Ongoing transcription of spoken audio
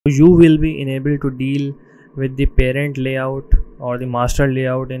You will be enabled to deal with the parent layout or the master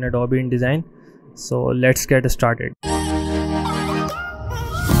layout in Adobe InDesign. So let's get started.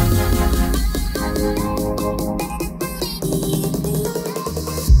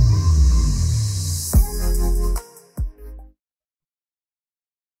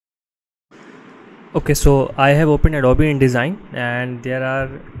 Okay, so I have opened Adobe InDesign and there are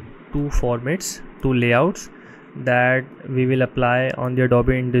two layouts that we will apply on the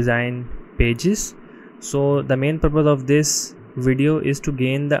Adobe InDesign pages. So the main purpose of this video is to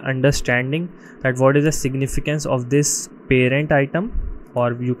gain the understanding that what is the significance of this parent item,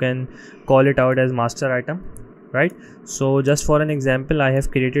 or you can call it out as master item, right? So just for an example, I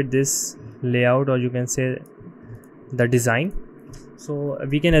have created this layout, or you can say the design. So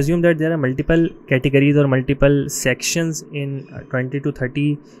we can assume that there are multiple categories or multiple sections in 20 to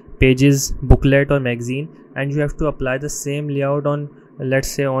 30 pages booklet or magazine, and you have to apply the same layout on, let's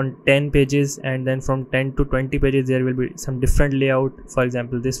say, on 10 pages, and then from 10 to 20 pages there will be some different layout, for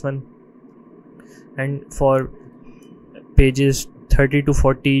example this one, and for pages 30 to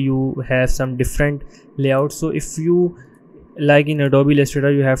 40 you have some different layout. So if you, like in Adobe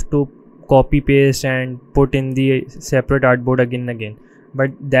Illustrator, you have to copy paste and put in the separate artboard again and again, but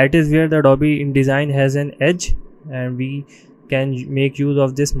that is where the Adobe InDesign has an edge, and we can make use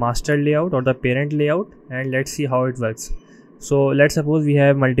of this master layout or the parent layout. And let's see how it works. So let's suppose we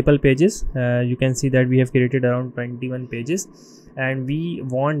have multiple pages. You can see that we have created around 21 pages, and we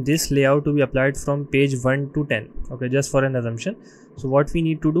want this layout to be applied from page 1 to 10. Okay, just for an assumption. So what we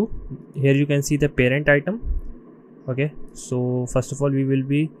need to do, here you can see the parent item. Okay, so first of all we will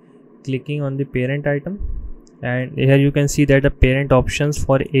be clicking on the parent item, and here you can see that the parent options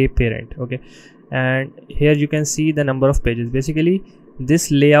for a parent. Okay, and here you can see the number of pages. Basically this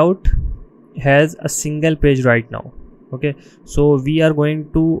layout has a single page right now. Okay, so we are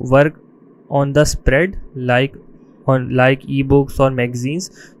going to work on the spread like ebooks or magazines,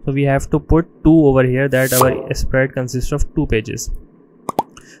 so we have to put 2 over here, that our spread consists of 2 pages.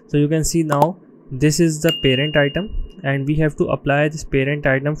 So you can see now this is the parent item, and we have to apply this parent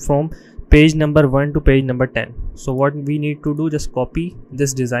item from page number 1 to page number 10. So what we need to do, just copy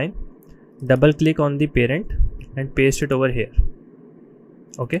this design, double click on the parent and paste it over here.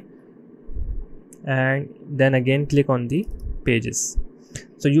 Okay, and then again click on the pages.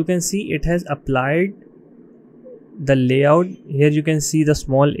 So you can see it has applied the layout. Here you can see the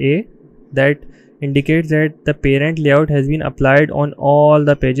small a, that indicates that the parent layout has been applied on all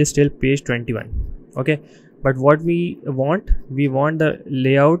the pages till page 21. Okay, but what we want the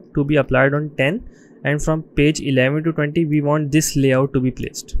layout to be applied on 10, and from page 11 to 20 we want this layout to be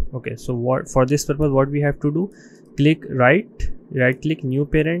placed. Okay, so what, for this purpose, what we have to do, click right click new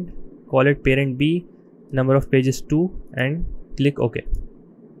parent, call it parent B, number of pages 2, and click OK.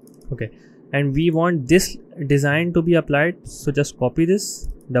 Okay, and we want this design to be applied, so just copy this,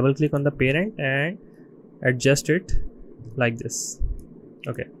 double click on the parent and adjust it like this.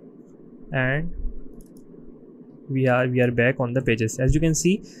 Okay, and we are back on the pages. As you can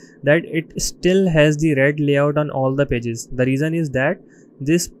see that it still has the red layout on all the pages. The reason is that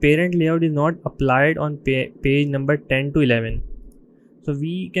this parent layout is not applied on page number 10 to 11. So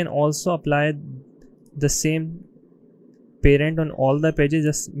we can also apply the same parent on all the pages.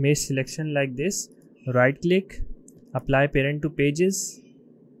 Just make selection like this, right click, apply parent to pages.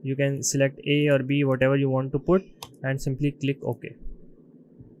 You can select A or B, whatever you want to put, and simply click OK.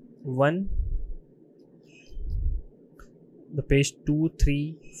 The page 2,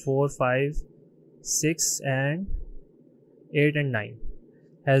 3, 4, 5, 6 and 8 and 9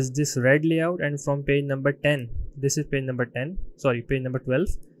 has this red layout, and from page number 10, this is page number 10, sorry, page number 12,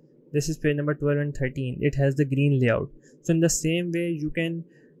 this is page number 12 and 13, it has the green layout. So in the same way you can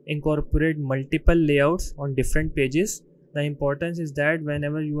incorporate multiple layouts on different pages. The importance is that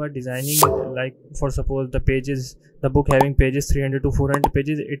whenever you are designing, like for suppose the book having pages 300 to 400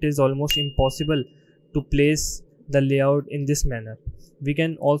 pages, it is almost impossible to place the layout in this manner. We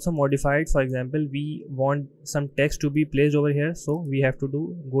can also modify it. For example, we want some text to be placed over here, so we have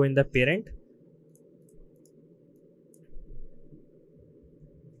to go in the parent.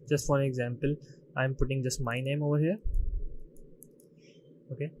 Just for an example, I'm putting just my name over here.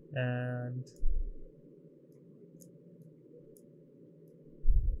 Okay, and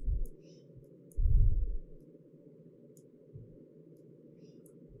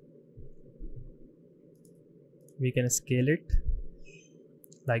we can scale it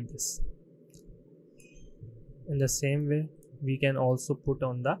like this. In the same way we can also put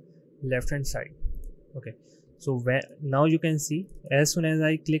on the left hand side. Okay, so now you can see, as soon as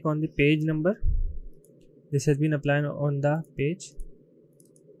I click on the page number, this has been applied on the page,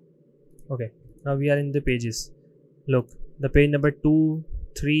 Okay, now we are in the pages. Look, the page number 2,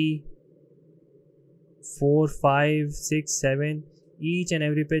 3, 4, 5, 6, 7, each and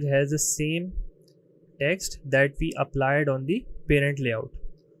every page has the same text that we applied on the parent layout.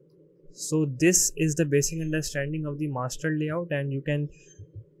 So this is the basic understanding of the master layout, and you can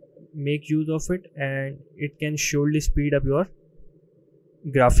make use of it, and it can surely speed up your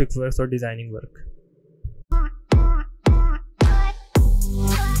graphic work or designing work.